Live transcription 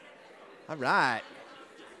All right.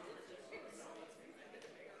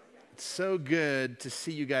 It's so good to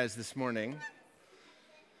see you guys this morning.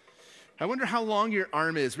 I wonder how long your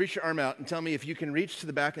arm is. Reach your arm out and tell me if you can reach to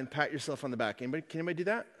the back and pat yourself on the back. Can anybody do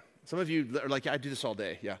that? Some of you are like, I do this all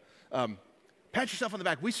day. Yeah. Pat yourself on the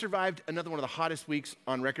back. We survived another one of the hottest weeks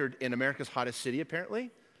on record in America's hottest city, apparently.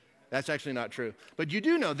 That's actually not true. But you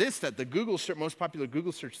do know this, that the most popular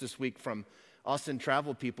Google search this week from Austin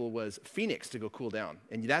travel people was Phoenix to go cool down.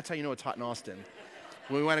 And that's how you know it's hot in Austin.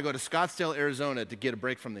 When we want to go to Scottsdale, Arizona to get a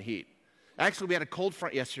break from the heat. Actually, we had a cold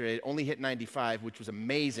front yesterday. It only hit 95, which was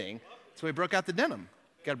amazing. So we broke out the denim.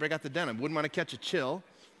 Got to break out the denim. Wouldn't want to catch a chill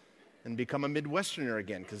and become a Midwesterner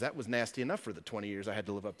again, because that was nasty enough for the 20 years I had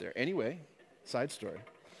to live up there. Anyway, side story.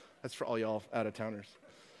 That's for all y'all out-of-towners.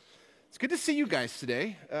 It's good to see you guys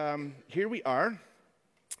today. Here we are.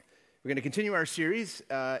 We're going to continue our series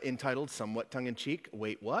entitled Somewhat Tongue-in-Cheek,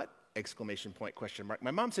 Wait What? Exclamation point, question mark. My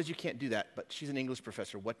mom says you can't do that, but she's an English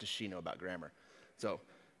professor. What does she know about grammar? So,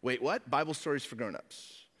 wait what? Bible stories for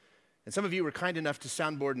grown-ups. And some of you were kind enough to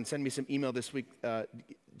soundboard and send me some email this week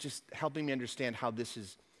just helping me understand how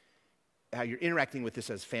you're interacting with this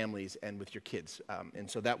as families and with your kids. And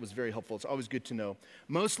so that was very helpful. It's always good to know.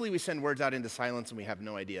 Mostly we send words out into silence and we have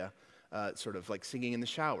no idea, sort of like singing in the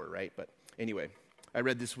shower, right? But anyway, I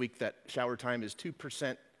read this week that shower time is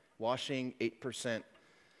 2% washing, 8%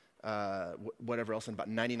 whatever else, and about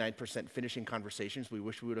 99% finishing conversations we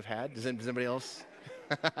wish we would have had. Does anybody else?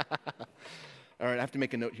 All right, I have to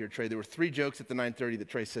make a note here, Trey. There were 3 jokes at the 9:30 that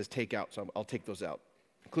Trey says take out, so I'll take those out,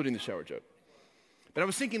 including the shower joke. But I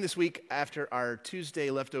was thinking this week after our Tuesday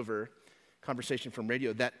leftover conversation from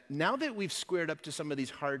radio that now that we've squared up to some of these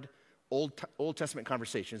hard Old Testament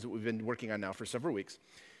conversations that we've been working on now for several weeks,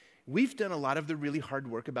 we've done a lot of the really hard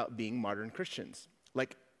work about being modern Christians.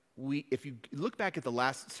 Like, if you look back at the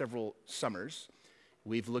last several summers,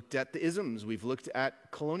 we've looked at the isms, we've looked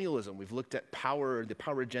at colonialism, we've looked at power, the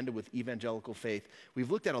power agenda with evangelical faith.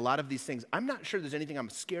 We've looked at a lot of these things. I'm not sure there's anything I'm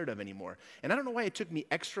scared of anymore. And I don't know why it took me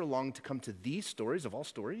extra long to come to these stories of all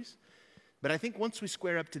stories. But I think once we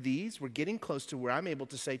square up to these, we're getting close to where I'm able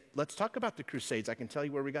to say, let's talk about the Crusades. I can tell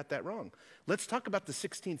you where we got that wrong. Let's talk about the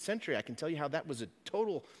 16th century. I can tell you how that was a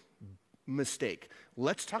total mistake.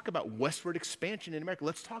 Let's talk about westward expansion in America.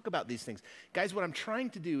 Let's talk about these things. Guys, what I'm trying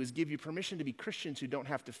to do is give you permission to be Christians who don't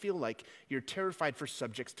have to feel like you're terrified for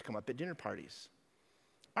subjects to come up at dinner parties.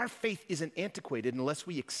 Our faith isn't antiquated unless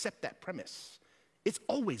we accept that premise. It's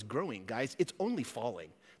always growing, guys. It's only falling.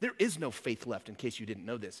 There is no faith left, in case you didn't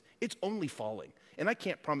know this. It's only falling. And I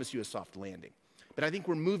can't promise you a soft landing. But I think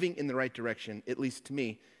we're moving in the right direction. At least to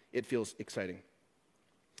me, it feels exciting.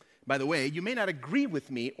 By the way, you may not agree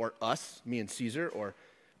with me or us, me and Caesar, or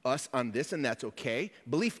us on this, and that's okay.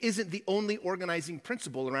 Belief isn't the only organizing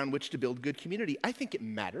principle around which to build good community. I think it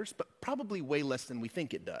matters, but probably way less than we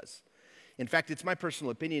think it does. In fact, it's my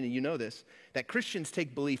personal opinion, and you know this, that Christians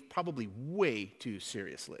take belief probably way too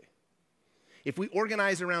seriously. If we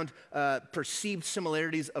organize around perceived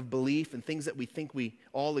similarities of belief and things that we think we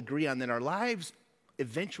all agree on, then our lives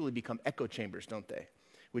eventually become echo chambers, don't they?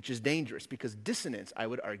 Which is dangerous because dissonance, I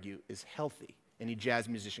would argue, is healthy. Any jazz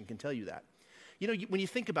musician can tell you that. You know, when you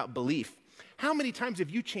think about belief, how many times have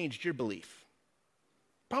you changed your belief?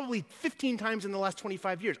 Probably 15 times in the last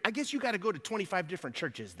 25 years. I guess you got to go to 25 different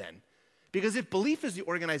churches then. Because if belief is the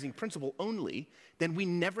organizing principle only, then we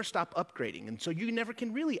never stop upgrading. And so you never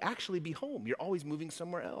can really actually be home. You're always moving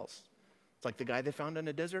somewhere else. It's like the guy they found on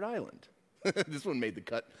a desert island. This one made the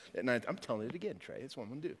cut at night. I'm telling it again, Trey. It's one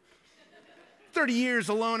we'll do. 30 years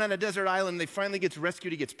alone on a desert island, they finally gets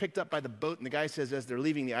rescued. He gets picked up by the boat, and the guy says, as they're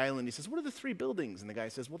leaving the island, he says, what are the 3 buildings? And the guy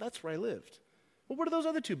says, well, that's where I lived. Well, what are those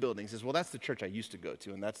other 2 buildings? He says, well, that's the church I used to go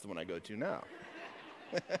to, and that's the one I go to now.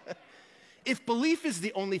 If belief is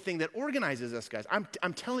the only thing that organizes us, guys,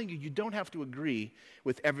 I'm telling you, you don't have to agree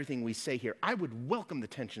with everything we say here. I would welcome the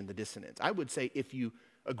tension and the dissonance. I would say if you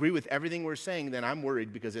agree with everything we're saying, then I'm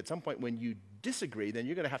worried because at some point when you disagree, then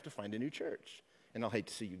you're going to have to find a new church, and I'll hate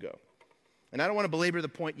to see you go. And I don't want to belabor the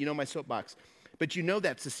point, you know my soapbox, but you know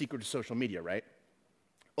that's the secret of social media, right?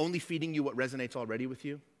 Only feeding you what resonates already with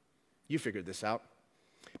you. You figured this out.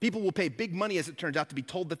 People will pay big money, as it turns out, to be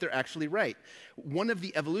told that they're actually right. One of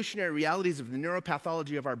the evolutionary realities of the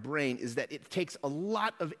neuropathology of our brain is that it takes a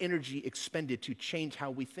lot of energy expended to change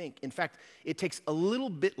how we think. In fact, it takes a little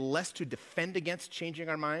bit less to defend against changing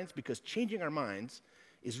our minds because changing our minds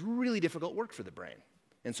is really difficult work for the brain.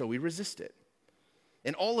 And so we resist it.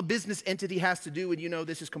 And all a business entity has to do, and you know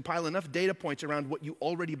this, is compile enough data points around what you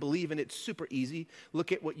already believe, and it's super easy.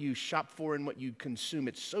 Look at what you shop for and what you consume.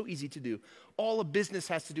 It's so easy to do. All a business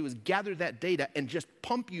has to do is gather that data and just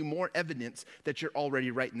pump you more evidence that you're already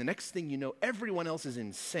right. And the next thing you know, everyone else is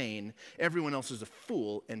insane, everyone else is a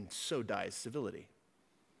fool, and so dies civility.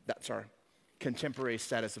 That's our contemporary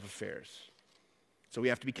status of affairs. So we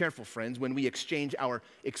have to be careful, friends, when we exchange our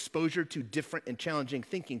exposure to different and challenging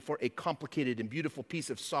thinking for a complicated and beautiful piece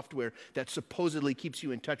of software that supposedly keeps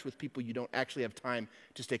you in touch with people you don't actually have time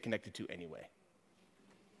to stay connected to anyway.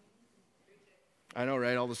 I know,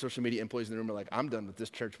 right? All the social media employees in the room are like, I'm done with this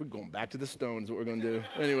church. We're going back to the Stones, what we're going to do.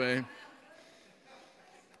 Anyway.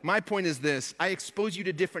 My point is this: I expose you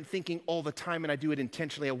to different thinking all the time, and I do it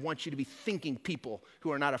intentionally. I want you to be thinking people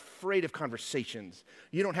who are not afraid of conversations.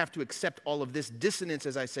 You don't have to accept all of this. Dissonance,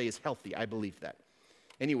 as I say, is healthy. I believe that.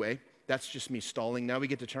 Anyway, that's just me stalling. Now we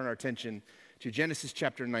get to turn our attention to Genesis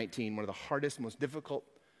chapter 19, one of the hardest, most difficult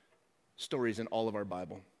stories in all of our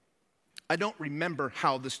Bible. I don't remember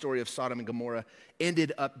how the story of Sodom and Gomorrah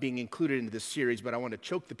ended up being included into this series, but I want to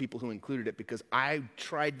choke the people who included it because I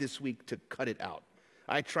tried this week to cut it out.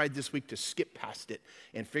 I tried this week to skip past it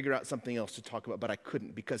and figure out something else to talk about, but I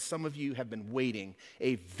couldn't because some of you have been waiting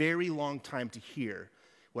a very long time to hear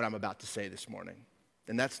what I'm about to say this morning.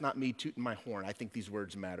 And that's not me tooting my horn. I think these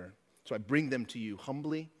words matter. So I bring them to you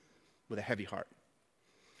humbly with a heavy heart.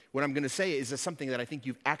 What I'm going to say is something that I think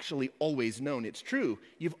you've actually always known. It's true.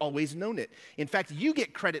 You've always known it. In fact, you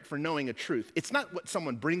get credit for knowing a truth. It's not what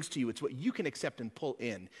someone brings to you. It's what you can accept and pull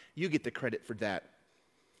in. You get the credit for that.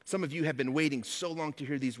 Some of you have been waiting so long to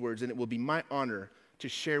hear these words, and it will be my honor to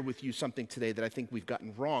share with you something today that I think we've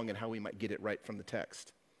gotten wrong and how we might get it right from the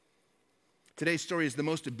text. Today's story is the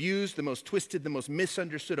most abused, the most twisted, the most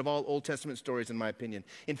misunderstood of all Old Testament stories, in my opinion.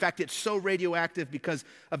 In fact, it's so radioactive because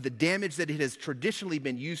of the damage that it has traditionally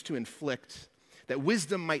been used to inflict, that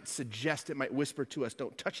wisdom might suggest, it might whisper to us,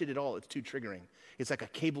 don't touch it at all, it's too triggering. It's like a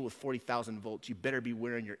cable with 40,000 volts. You better be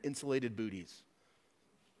wearing your insulated booties.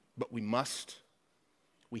 But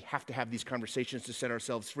we have to have these conversations to set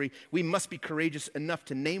ourselves free. We must be courageous enough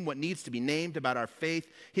to name what needs to be named about our faith,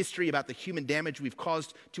 history, about the human damage we've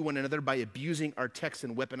caused to one another by abusing our text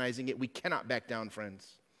and weaponizing it. We cannot back down,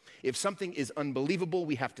 friends. If something is unbelievable,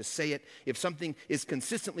 we have to say it. If something is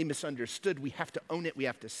consistently misunderstood, we have to own it. We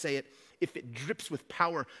have to say it. If it drips with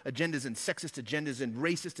power agendas and sexist agendas and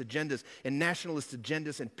racist agendas and nationalist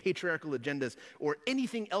agendas and patriarchal agendas or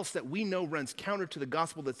anything else that we know runs counter to the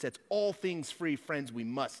gospel that sets all things free, friends, we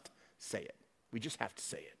must say it. We just have to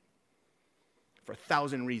say it. For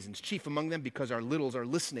 1,000 reasons, chief among them because our littles are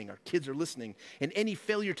listening, our kids are listening, and any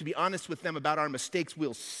failure to be honest with them about our mistakes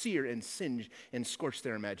will sear and singe and scorch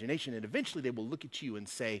their imagination, and eventually they will look at you and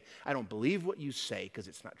say, I don't believe what you say because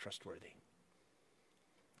it's not trustworthy.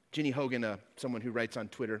 Ginny Hogan, someone who writes on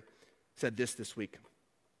Twitter, said this week.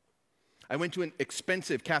 I went to an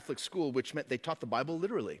expensive Catholic school, which meant they taught the Bible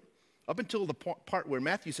literally. Up until the part where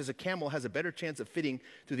Matthew says a camel has a better chance of fitting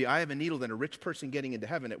through the eye of a needle than a rich person getting into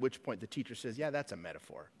heaven, at which point the teacher says, yeah, that's a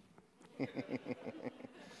metaphor.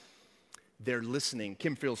 They're listening.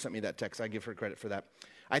 Kim Friel sent me that text. I give her credit for that.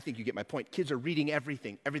 I think you get my point. Kids are reading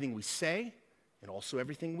everything we say and also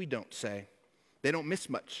everything we don't say. They don't miss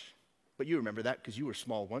much, but you remember that because you were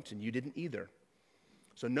small once and you didn't either.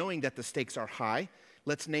 So knowing that the stakes are high,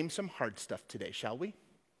 let's name some hard stuff today, shall we?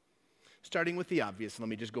 Starting with the obvious, let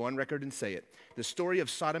me just go on record and say it. The story of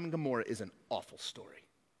Sodom and Gomorrah is an awful story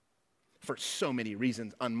for so many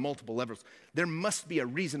reasons on multiple levels. There must be a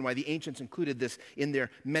reason why the ancients included this in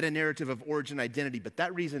their meta-narrative of origin identity, but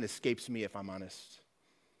that reason escapes me if I'm honest.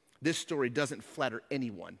 This story doesn't flatter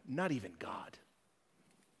anyone, not even God.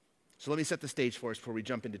 So let me set the stage for us before we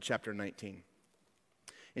jump into chapter 19.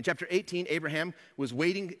 In chapter 18, Abraham was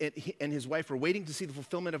waiting, and his wife were waiting to see the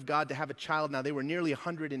fulfillment of God to have a child. Now, they were nearly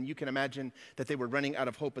 100, and you can imagine that they were running out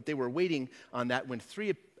of hope, but they were waiting on that when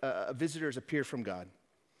three visitors appeared from God.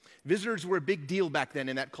 Visitors were a big deal back then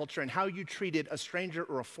in that culture, and how you treated a stranger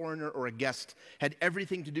or a foreigner or a guest had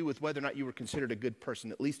everything to do with whether or not you were considered a good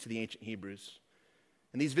person, at least to the ancient Hebrews.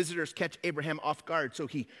 And these visitors catch Abraham off guard, so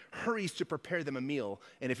he hurries to prepare them a meal.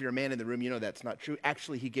 And if you're a man in the room, you know that's not true.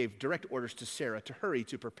 Actually, he gave direct orders to Sarah to hurry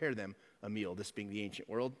to prepare them a meal, this being the ancient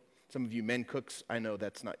world. Some of you men cooks, I know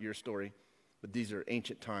that's not your story, but these are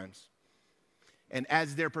ancient times. And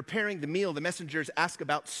as they're preparing the meal, the messengers ask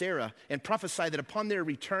about Sarah and prophesy that upon their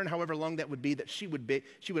return, however long that would be, that she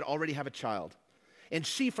would already have a child. And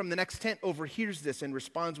she, from the next tent, overhears this and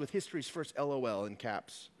responds with history's first LOL in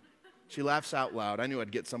caps. She laughs out loud. I knew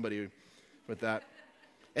I'd get somebody with that.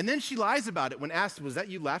 And then she lies about it when asked, was that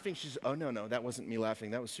you laughing? She says, oh, no, that wasn't me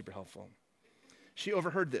laughing. That was super helpful. She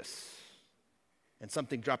overheard this, and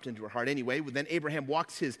something dropped into her heart. Anyway, then Abraham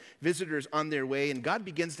walks his visitors on their way, and God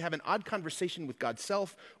begins to have an odd conversation with God's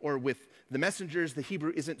self or with the messengers. The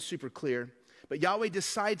Hebrew isn't super clear. But Yahweh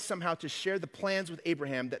decides somehow to share the plans with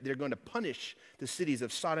Abraham that they're going to punish the cities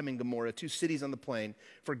of Sodom and Gomorrah, 2 cities on the plain,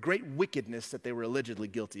 for great wickedness that they were allegedly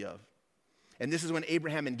guilty of. And this is when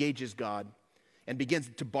Abraham engages God and begins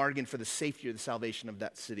to bargain for the safety or the salvation of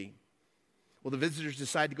that city. Well, the visitors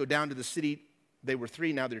decide to go down to the city. They were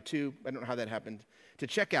 3, now they're 2. I don't know how that happened. To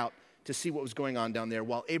check out, to see what was going on down there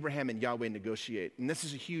while Abraham and Yahweh negotiate. And this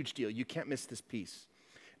is a huge deal. You can't miss this piece.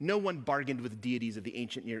 No one bargained with the deities of the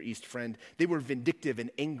ancient Near East, friend. They were vindictive and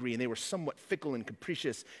angry, and they were somewhat fickle and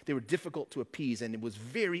capricious. They were difficult to appease, and it was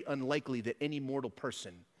very unlikely that any mortal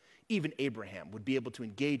person, even Abraham, would be able to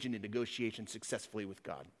engage in a negotiation successfully with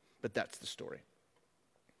God. But that's the story.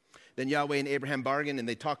 Then Yahweh and Abraham bargain, and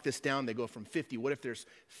they talk this down. They go from 50. What if there's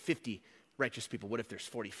 50 righteous people? What if there's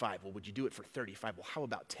 45? Well, would you do it for 35? Well, how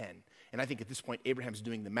about 10? And I think at this point, Abraham's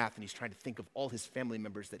doing the math, and he's trying to think of all his family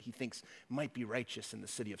members that he thinks might be righteous in the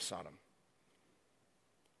city of Sodom.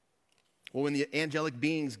 Well, when the angelic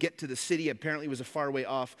beings get to the city, apparently it was a far way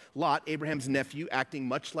off, Lot, Abraham's nephew, acting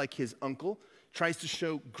much like his uncle, tries to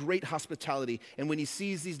show great hospitality. And when he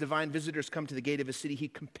sees these divine visitors come to the gate of his city, he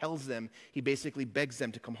compels them. He basically begs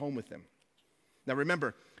them to come home with him. Now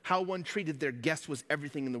remember, how one treated their guests was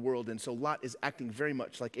everything in the world, and so Lot is acting very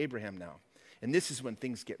much like Abraham now. And this is when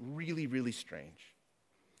things get really, really strange.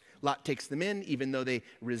 Lot takes them in, even though they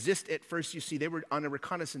resist at first. You see, they were on a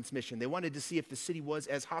reconnaissance mission. They wanted to see if the city was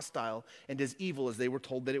as hostile and as evil as they were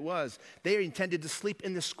told that it was. They intended to sleep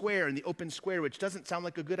in the square, in the open square, which doesn't sound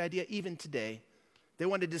like a good idea even today. They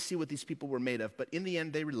wanted to see what these people were made of, but in the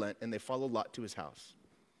end, they relent and they follow Lot to his house.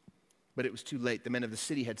 But it was too late. The men of the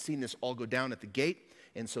city had seen this all go down at the gate.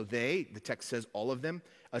 And so they, the text says all of them,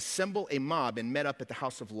 assemble a mob and met up at the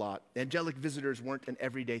house of Lot. Angelic visitors weren't an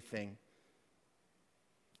everyday thing.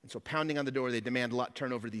 And so pounding on the door, they demand Lot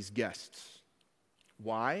turn over these guests.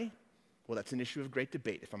 Why? Well, that's an issue of great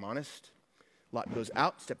debate, if I'm honest. Lot goes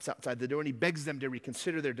out, steps outside the door, and he begs them to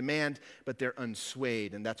reconsider their demand, but they're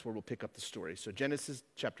unswayed, and that's where we'll pick up the story. So Genesis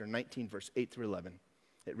chapter 19, verse 8 through 11.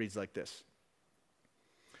 It reads like this.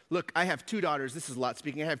 Look, I have 2 daughters. This is Lot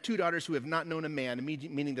speaking. I have 2 daughters who have not known a man,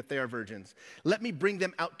 meaning that they are virgins. Let me bring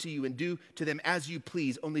them out to you and do to them as you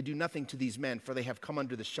please. Only do nothing to these men, for they have come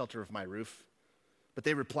under the shelter of my roof. But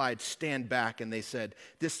they replied, stand back. And they said,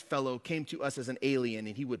 this fellow came to us as an alien,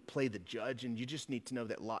 and he would play the judge. And you just need to know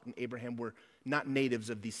that Lot and Abraham were not natives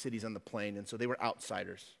of these cities on the plain, and so they were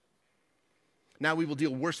outsiders. Now we will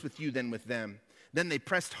deal worse with you than with them. Then they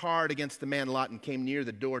pressed hard against the man Lot and came near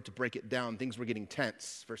the door to break it down. Things were getting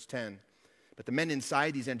tense. Verse 10. But the men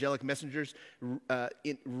inside, these angelic messengers,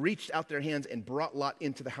 reached out their hands and brought Lot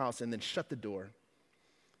into the house and then shut the door.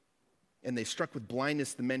 And they struck with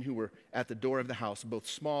blindness the men who were at the door of the house, both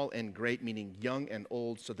small and great, meaning young and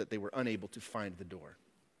old, so that they were unable to find the door.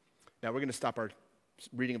 Now we're going to stop our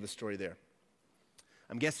reading of the story there.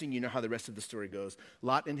 I'm guessing you know how the rest of the story goes.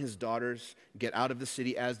 Lot and his daughters get out of the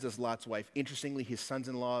city, as does Lot's wife. Interestingly, his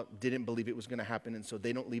sons-in-law didn't believe it was going to happen, and so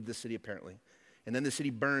they don't leave the city apparently. And then the city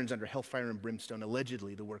burns under hellfire and brimstone,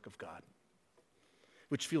 allegedly the work of God,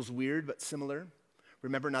 which feels weird but similar.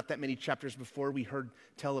 Remember, not that many chapters before, we heard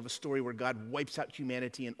tell of a story where God wipes out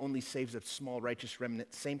humanity and only saves a small righteous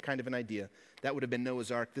remnant. Same kind of an idea. That would have been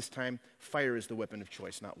Noah's Ark. This time, fire is the weapon of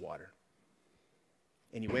choice, not water.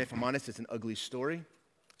 Anyway, if I'm honest, it's an ugly story.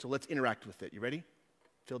 So let's interact with it. You ready?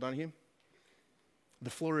 Phil Donahue? The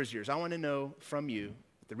floor is yours. I want to know from you,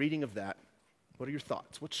 the reading of that, what are your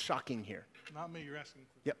thoughts? What's shocking here? Not me, you're asking.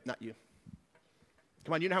 Yep, not you.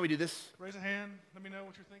 Come on, you know how we do this? Raise a hand, let me know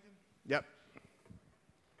what you're thinking. Yep.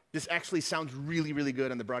 This actually sounds really, really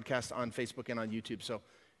good on the broadcast on Facebook and on YouTube, so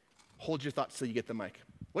hold your thoughts till you get the mic.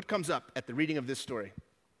 What comes up at the reading of this story?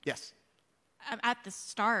 Yes? At the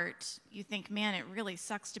start, you think, man, it really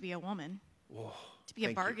sucks to be a woman. Whoa, to be a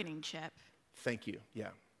thank bargaining you. chip. Thank you, yeah.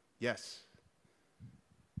 Yes.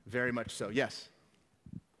 Very much so, yes.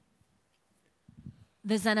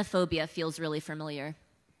 The xenophobia feels really familiar.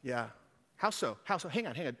 Yeah. How so? How so? Hang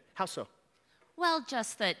on. How so? Well,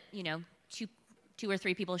 just that, two or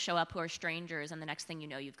three people show up who are strangers, and the next thing you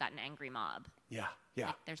know, you've got an angry mob. Yeah.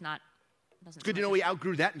 Like, there's not... It's good to know we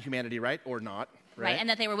outgrew that in humanity, right? Or not, right? Right, and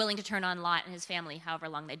that they were willing to turn on Lot and his family however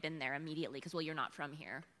long they'd been there immediately, because, well, you're not from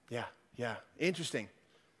here. Yeah. Interesting.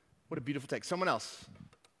 What a beautiful take. Someone else.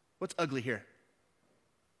 What's ugly here?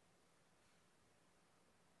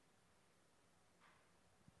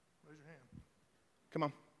 Raise your hand. Come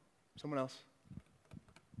on. Someone else.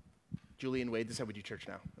 Julie and Wade, this is how we do church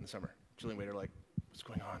now in the summer. Julie and Wade are like, what's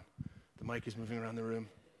going on? The mic is moving around the room.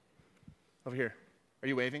 Over here. Are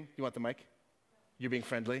you waving? You want the mic? You're being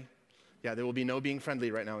friendly? Yeah, there will be no being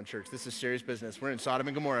friendly right now in church. This is serious business. We're in Sodom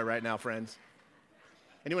and Gomorrah right now, friends.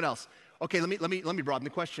 Anyone else? Okay, let me broaden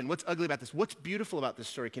the question. What's ugly about this? What's beautiful about this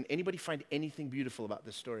story? Can anybody find anything beautiful about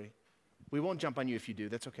this story? We won't jump on you if you do.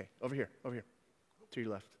 That's okay. Over here. To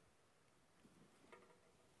your left.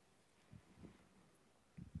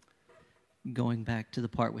 Going back to the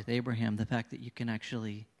part with Abraham, the fact that you can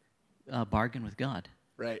actually bargain with God.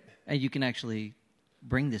 Right. And you can actually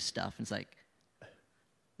bring this stuff. It's like,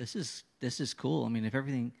 this is cool. I mean, if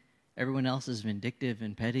everyone else is vindictive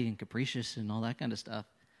and petty and capricious and all that kind of stuff,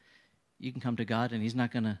 you can come to God and he's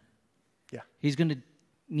going to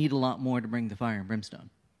need a lot more to bring the fire and brimstone.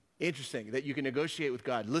 Interesting that you can negotiate with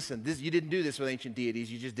God. Listen, you didn't do this with ancient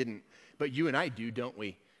deities. You just didn't. But you and I do, don't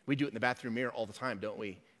we? We do it in the bathroom mirror all the time, don't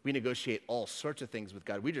we? We negotiate all sorts of things with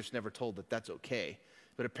God. We just never told that that's okay.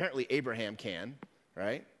 But apparently Abraham can,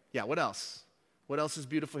 right? Yeah, what else? What else is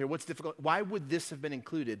beautiful here? What's difficult? Why would this have been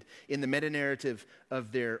included in the meta-narrative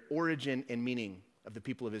of their origin and meaning of the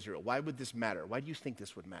people of Israel? Why would this matter? Why do you think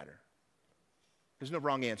this would matter? There's no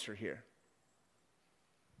wrong answer here.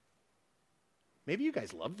 Maybe you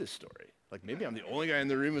guys love this story. Like maybe I'm the only guy in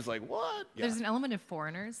the room who's like, what? Yeah. There's an element of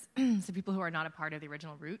foreigners, so people who are not a part of the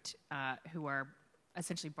original route, who are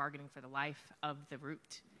essentially bargaining for the life of the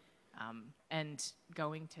route and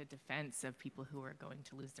going to defense of people who are going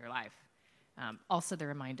to lose their life. Also, the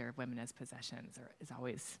reminder of women as possessions is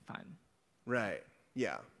always fun. Right,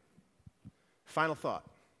 yeah. Final thought,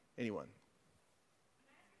 anyone?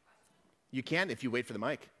 You can if you wait for the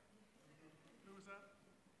mic. Who was that?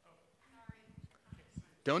 Oh.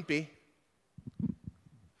 Don't be.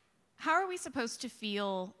 How are we supposed to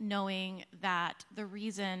feel knowing that the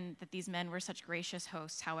reason that these men were such gracious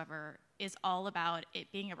hosts, however, is all about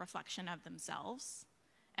it being a reflection of themselves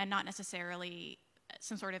and not necessarily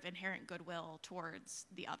some sort of inherent goodwill towards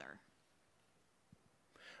the other?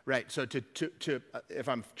 Right, so if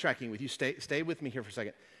I'm tracking with you, stay with me here for a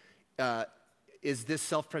second. Is this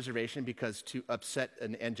self-preservation because to upset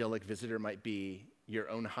an angelic visitor might be your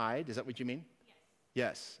own hide? Is that what you mean?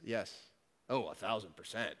 Yes. Yes. Oh,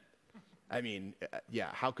 1,000%. I mean, yeah,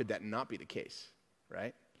 how could that not be the case,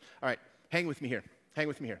 right? All right, hang with me here.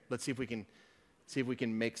 Let's see if we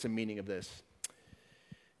can make some meaning of this.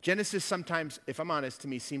 Genesis sometimes, if I'm honest, to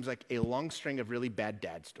me seems like a long string of really bad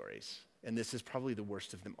dad stories, and this is probably the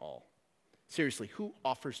worst of them all. Seriously, who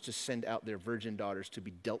offers to send out their virgin daughters to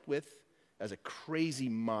be dealt with as a crazy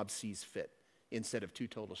mob sees fit instead of two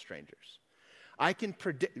total strangers? I can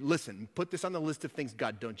predict, listen, put this on the list of things,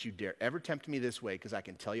 God, don't you dare ever tempt me this way because I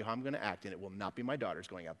can tell you how I'm going to act and it will not be my daughters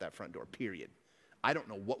going out that front door, period. I don't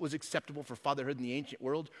know what was acceptable for fatherhood in the ancient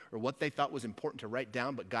world or what they thought was important to write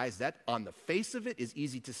down, but guys, that on the face of it is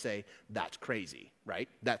easy to say, that's crazy, right?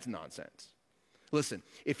 That's nonsense. Listen,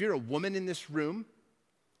 if you're a woman in this room,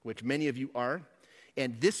 which many of you are,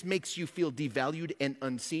 and this makes you feel devalued and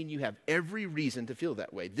unseen, you have every reason to feel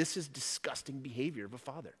that way. This is disgusting behavior of a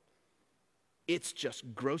father. It's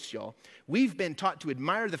just gross, y'all. We've been taught to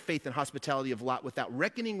admire the faith and hospitality of Lot without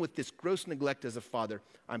reckoning with this gross neglect as a father.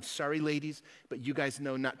 I'm sorry, ladies, but you guys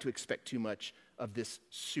know not to expect too much of this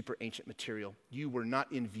super ancient material. You were not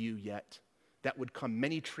in view yet. That would come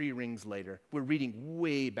many tree rings later. We're reading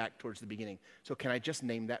way back towards the beginning. So can I just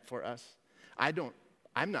name that for us?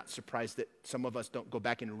 I'm not surprised that some of us don't go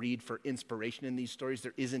back and read for inspiration in these stories.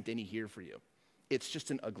 There isn't any here for you. It's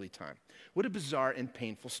just an ugly time. What a bizarre and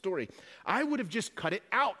painful story. I would have just cut it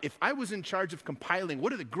out if I was in charge of compiling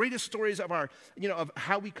what are the greatest stories of of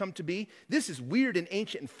how we come to be. This is weird and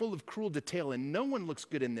ancient and full of cruel detail, and no one looks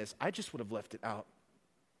good in this. I just would have left it out.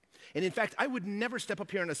 And in fact, I would never step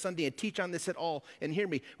up here on a Sunday and teach on this at all. And hear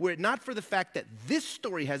me, were it not for the fact that this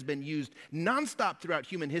story has been used nonstop throughout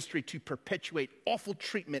human history to perpetuate awful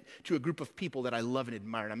treatment to a group of people that I love and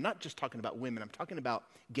admire. And I'm not just talking about women, I'm talking about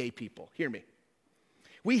gay people. Hear me.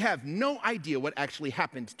 We have no idea what actually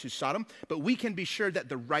happened to Sodom, but we can be sure that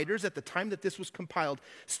the writers at the time that this was compiled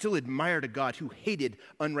still admired a God who hated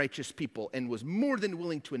unrighteous people and was more than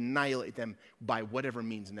willing to annihilate them by whatever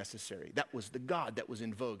means necessary. That was the God that was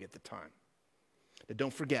in vogue at the time. But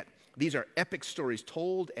don't forget, these are epic stories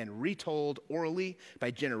told and retold orally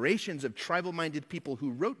by generations of tribal-minded people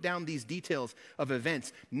who wrote down these details of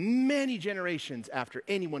events many generations after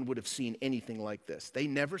anyone would have seen anything like this. They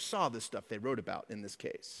never saw the stuff they wrote about in this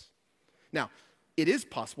case. Now, it is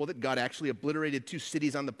possible that God actually obliterated 2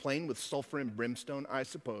 cities on the plain with sulfur and brimstone, I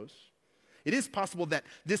suppose. It is possible that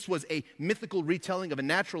this was a mythical retelling of a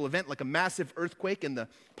natural event like a massive earthquake and the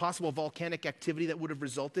possible volcanic activity that would have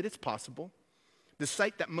resulted. It's possible. The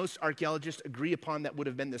site that most archaeologists agree upon that would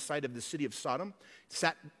have been the site of the city of Sodom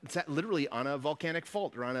sat literally on a volcanic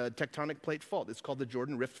fault or on a tectonic plate fault. It's called the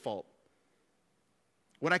Jordan Rift Fault.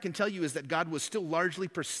 What I can tell you is that God was still largely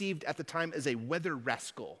perceived at the time as a weather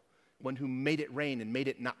rascal, one who made it rain and made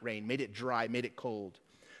it not rain, made it dry, made it cold.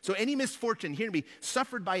 So any misfortune, hear me,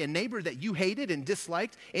 suffered by a neighbor that you hated and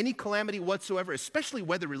disliked, any calamity whatsoever, especially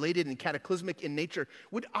weather-related and cataclysmic in nature,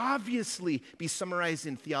 would obviously be summarized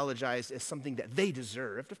and theologized as something that they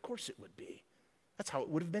deserved. Of course it would be. That's how it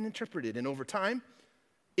would have been interpreted. And over time,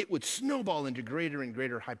 it would snowball into greater and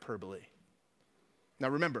greater hyperbole. Now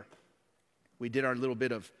remember, we did our little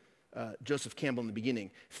bit of Joseph Campbell in the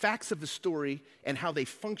beginning. Facts of the story and how they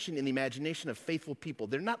function in the imagination of faithful people,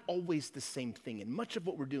 they're not always the same thing. And much of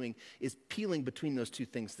what we're doing is peeling between those two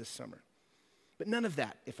things this summer. But none of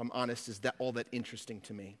that, if I'm honest, is that all that interesting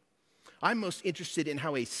to me. I'm most interested in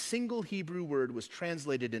how a single Hebrew word was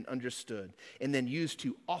translated and understood and then used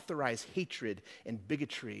to authorize hatred and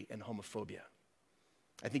bigotry and homophobia.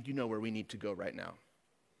 I think you know where we need to go right now.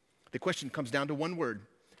 The question comes down to one word.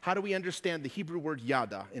 How do we understand the Hebrew word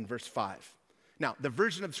yada in verse 5? Now, the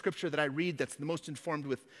version of Scripture that I read that's the most informed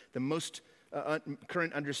with the most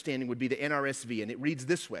current understanding would be the NRSV, and it reads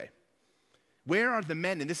this way. Where are the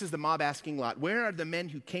men, and this is the mob asking Lot, where are the men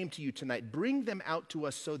who came to you tonight? Bring them out to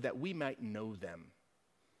us so that we might know them.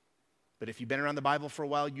 But if you've been around the Bible for a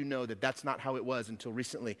while, you know that that's not how it was until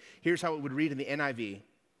recently. Here's how it would read in the NIV.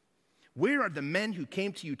 Where are the men who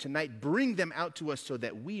came to you tonight? Bring them out to us so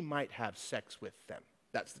that we might have sex with them.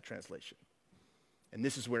 That's the translation. And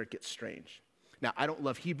this is where it gets strange. Now, I don't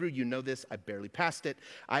love Hebrew. You know this. I barely passed it.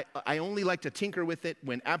 I only like to tinker with it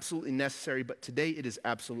when absolutely necessary, but today it is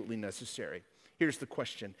absolutely necessary. Here's the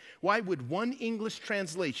question. Why would one English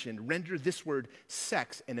translation render this word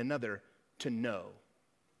sex and another to know?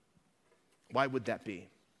 Why would that be?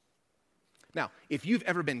 Now, if you've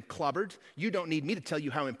ever been clobbered, you don't need me to tell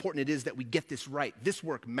you how important it is that we get this right. This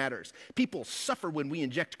work matters. People suffer when we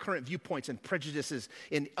inject current viewpoints and prejudices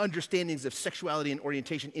and understandings of sexuality and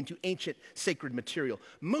orientation into ancient sacred material,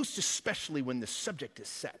 most especially when the subject is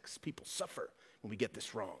sex. People suffer when we get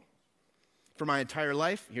this wrong. For my entire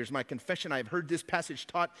life, here's my confession, I have heard this passage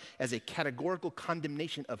taught as a categorical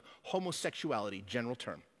condemnation of homosexuality, general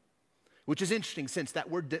term. Which is interesting since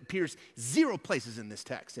that word appears 0 places in this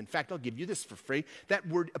text. In fact, I'll give you this for free. That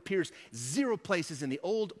word appears 0 places in the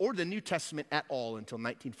Old or the New Testament at all until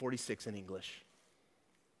 1946 in English.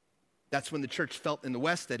 That's when the church felt in the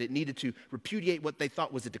West that it needed to repudiate what they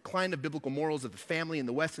thought was a decline of biblical morals of the family in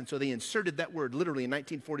the West, and so they inserted that word literally in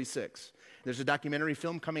 1946. There's a documentary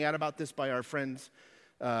film coming out about this by our friends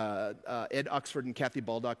Ed Oxford and Kathy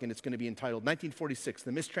Baldock, and it's going to be entitled 1946,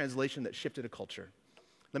 The Mistranslation That Shifted a Culture.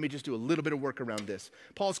 Let me just do a little bit of work around this.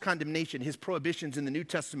 Paul's condemnation, his prohibitions in the New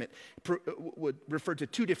Testament would refer to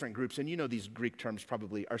 2 different groups, and you know these Greek terms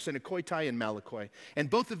probably, arsenokoitai and malakoi. And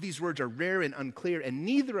both of these words are rare and unclear, and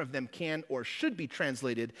neither of them can or should be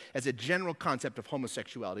translated as a general concept of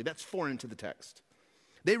homosexuality. That's foreign to the text.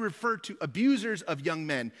 They refer to abusers of young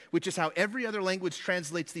men, which is how every other language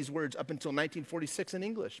translates these words up until 1946 in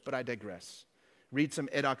English, but I digress. Read some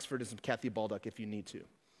Ed Oxford and some Kathy Baldock if you need to.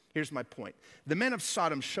 Here's my point. The men of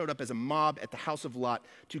Sodom showed up as a mob at the house of Lot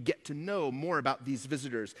to get to know more about these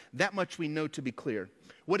visitors. That much we know to be clear.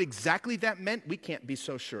 What exactly that meant, we can't be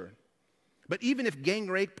so sure. But even if gang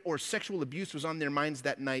rape or sexual abuse was on their minds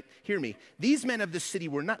that night, hear me, these men of the city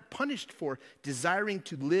were not punished for desiring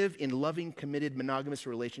to live in loving, committed, monogamous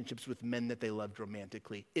relationships with men that they loved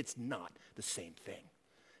romantically. It's not the same thing.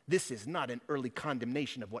 This is not an early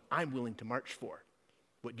condemnation of what I'm willing to march for,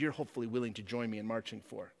 what you're hopefully willing to join me in marching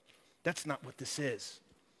for. That's not what this is.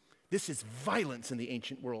 This is violence in the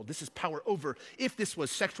ancient world. This is power over. If this was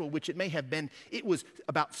sexual, which it may have been, it was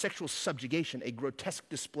about sexual subjugation, a grotesque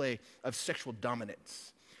display of sexual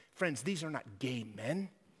dominance. Friends, these are not gay men.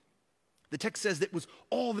 The text says that it was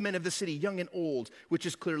all the men of the city, young and old, which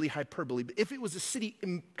is clearly hyperbole. But if it was a city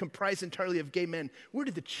comprised entirely of gay men, where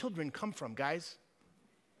did the children come from, guys?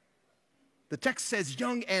 The text says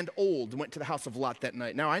young and old went to the house of Lot that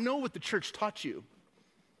night. Now, I know what the church taught you.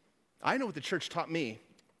 I know what the church taught me.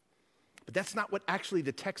 But that's not what actually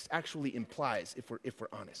the text actually implies, if we're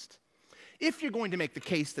honest. If you're going to make the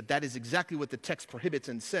case that that is exactly what the text prohibits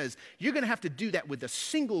and says, you're going to have to do that with a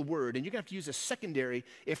single word, and you're going to have to use a secondary,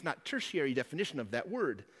 if not tertiary, definition of that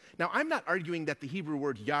word. Now, I'm not arguing that the Hebrew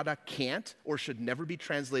word yada can't or should never be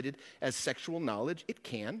translated as sexual knowledge. It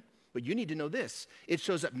can. But you need to know this. It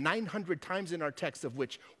shows up 900 times in our text, of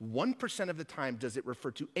which 1% of the time does it refer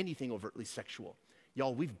to anything overtly sexual.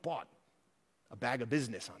 Y'all, we've bought a bag of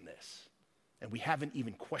business on this, and we haven't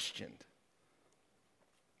even questioned.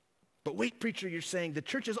 But wait, preacher, you're saying the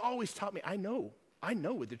church has always taught me. I know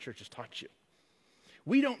what the church has taught you.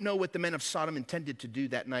 We don't know what the men of Sodom intended to do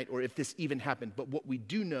that night or if this even happened, but what we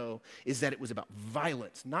do know is that it was about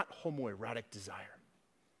violence, not homoerotic desire.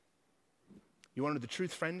 You want to know the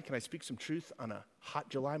truth, friend? Can I speak some truth on a hot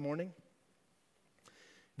July morning?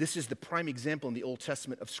 This is the prime example in the Old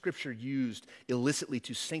Testament of Scripture used illicitly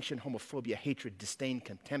to sanction homophobia, hatred, disdain,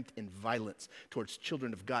 contempt, and violence towards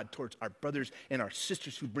children of God, towards our brothers and our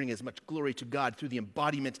sisters who bring as much glory to God through the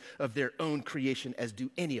embodiment of their own creation as do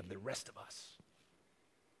any of the rest of us.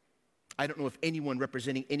 I don't know if anyone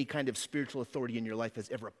representing any kind of spiritual authority in your life has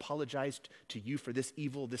ever apologized to you for this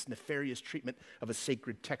evil, this nefarious treatment of a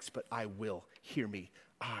sacred text, but I will. Hear me.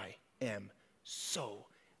 I am so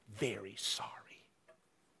very sorry.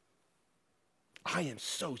 I am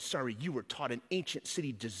so sorry you were taught an ancient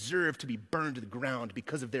city deserved to be burned to the ground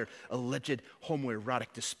because of their alleged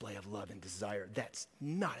homoerotic display of love and desire. That's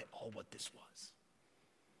not at all what this was.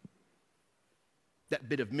 That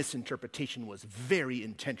bit of misinterpretation was very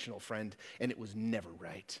intentional, friend, and it was never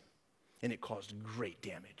right. And it caused great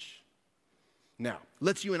damage. Now,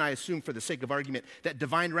 let's you and I assume for the sake of argument that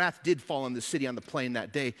divine wrath did fall on the city on the plain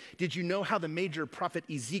that day. Did you know how the major prophet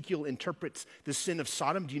Ezekiel interprets the sin of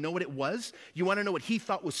Sodom? Do you know what it was? You want to know what he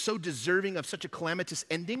thought was so deserving of such a calamitous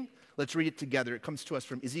ending? Let's read it together. It comes to us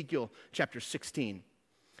from Ezekiel chapter 16.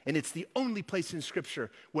 And it's the only place in Scripture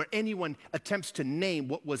where anyone attempts to name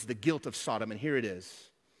what was the guilt of Sodom. And here it is.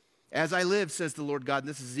 As I live, says the Lord God, and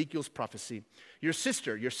this is Ezekiel's prophecy, your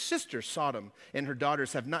sister Sodom and her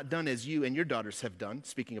daughters have not done as you and your daughters have done,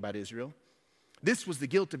 speaking about Israel. This was the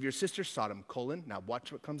guilt of your sister Sodom, now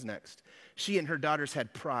watch what comes next. She and her daughters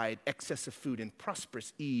had pride, excess of food, and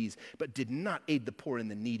prosperous ease, but did not aid the poor and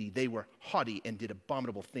the needy. They were haughty and did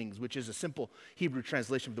abominable things, which is a simple Hebrew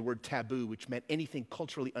translation of the word taboo, which meant anything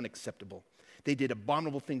culturally unacceptable. They did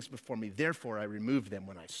abominable things before me, therefore I removed them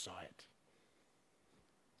when I saw it.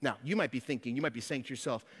 Now, you might be saying to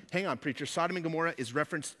yourself, hang on, preacher, Sodom and Gomorrah is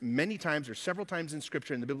referenced many times or several times in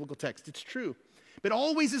Scripture in the biblical text. It's true. But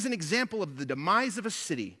always as an example of the demise of a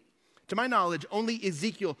city. To my knowledge, only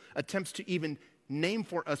Ezekiel attempts to even name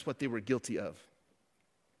for us what they were guilty of.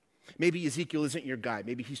 Maybe Ezekiel isn't your guy.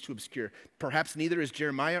 Maybe he's too obscure. Perhaps neither is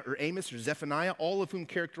Jeremiah or Amos or Zephaniah, all of whom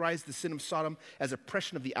characterize the sin of Sodom as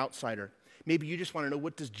oppression of the outsider. Maybe you just want to know,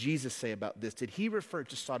 what does Jesus say about this? Did he refer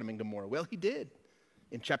to Sodom and Gomorrah? Well, he did.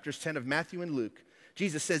 In chapters 10 of Matthew and Luke,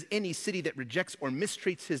 Jesus says any city that rejects or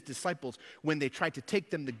mistreats his disciples when they try to take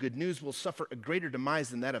them the good news will suffer a greater demise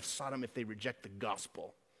than that of Sodom if they reject the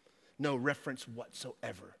gospel. No reference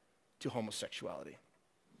whatsoever to homosexuality.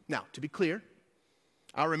 Now, to be clear,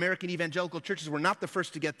 our American evangelical churches were not the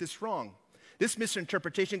first to get this wrong. This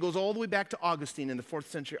misinterpretation goes all the way back to Augustine in the 4th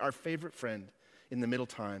century, our favorite friend in the Middle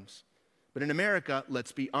Times. But in America,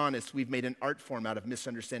 let's be honest, we've made an art form out of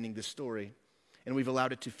misunderstanding this story. And we've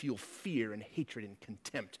allowed it to fuel fear and hatred and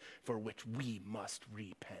contempt for which we must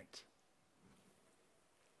repent.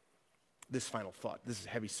 This final thought, this is a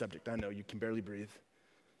heavy subject. I know you can barely breathe.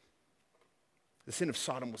 The sin of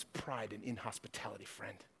Sodom was pride and inhospitality,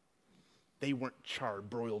 friend. They weren't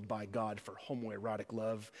charbroiled by God for homoerotic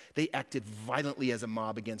love. They acted violently as a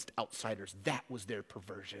mob against outsiders. That was their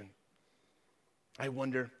perversion. I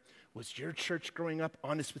wonder, was your church growing up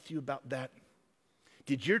honest with you about that?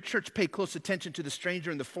 Did your church pay close attention to the stranger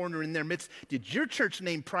and the foreigner in their midst? Did your church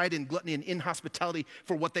name pride and gluttony and inhospitality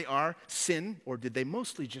for what they are, sin, or did they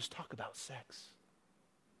mostly just talk about sex?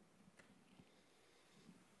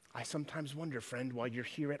 I sometimes wonder, friend, why you're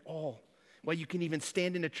here at all. Why you can even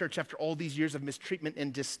stand in a church after all these years of mistreatment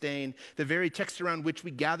and disdain. The very text around which we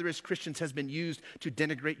gather as Christians has been used to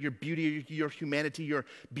denigrate your beauty, your humanity, your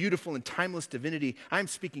beautiful and timeless divinity. I'm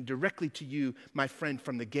speaking directly to you, my friend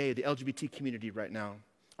from the gay, the LGBT community right now.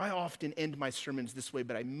 I often end my sermons this way,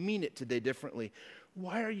 but I mean it today differently.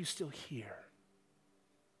 Why are you still here?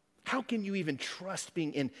 How can you even trust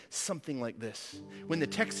being in something like this when the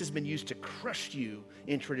text has been used to crush you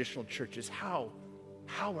in traditional churches? How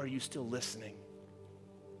are you still listening?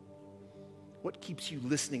 What keeps you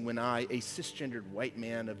listening when I, a cisgendered white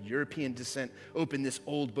man of European descent, open this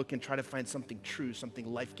old book and try to find something true,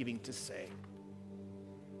 something life-giving to say?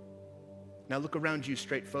 Now look around you,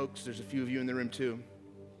 straight folks. There's a few of you in the room too.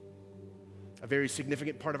 A very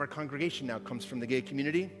significant part of our congregation now comes from the gay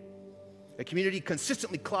community. A community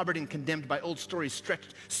consistently clobbered and condemned by old stories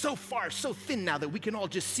stretched so far, so thin now that we can all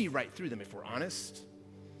just see right through them if we're honest.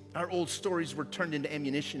 Our old stories were turned into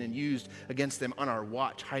ammunition and used against them on our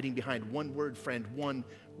watch, hiding behind one word, friend, one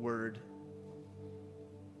word.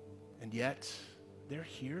 And yet, they're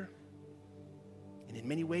here. And in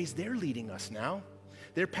many ways, they're leading us now.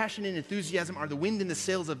 Their passion and enthusiasm are the wind in the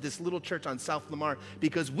sails of this little church on South Lamar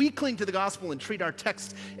because we cling to the gospel and treat our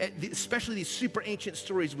text, especially these super ancient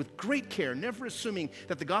stories, with great care, never assuming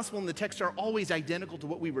that the gospel and the text are always identical to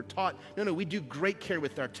what we were taught. No, we do great care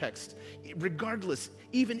with our text. Regardless,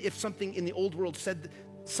 even if something in the old world said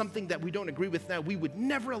something that we don't agree with now, we would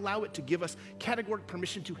never allow it to give us categorical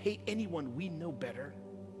permission to hate anyone we know better.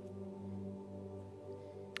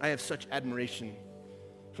 I have such admiration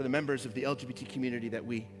for the members of the LGBT community that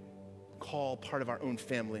we call part of our own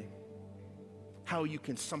family. How you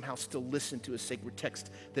can somehow still listen to a sacred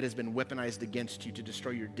text that has been weaponized against you to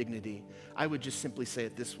destroy your dignity. I would just simply say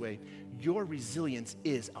it this way: your resilience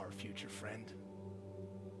is our future, friend.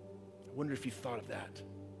 I wonder if you've thought of that.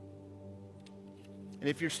 And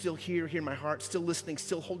if you're still here, hear my heart, still listening,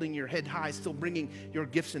 still holding your head high, still bringing your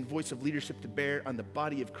gifts and voice of leadership to bear on the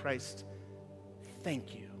body of Christ,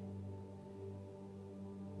 thank you.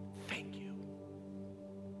 Thank you.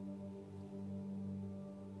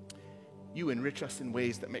 You enrich us in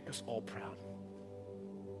ways that make us all proud.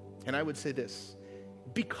 And I would say this: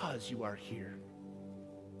 because you are here,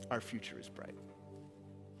 our future is bright.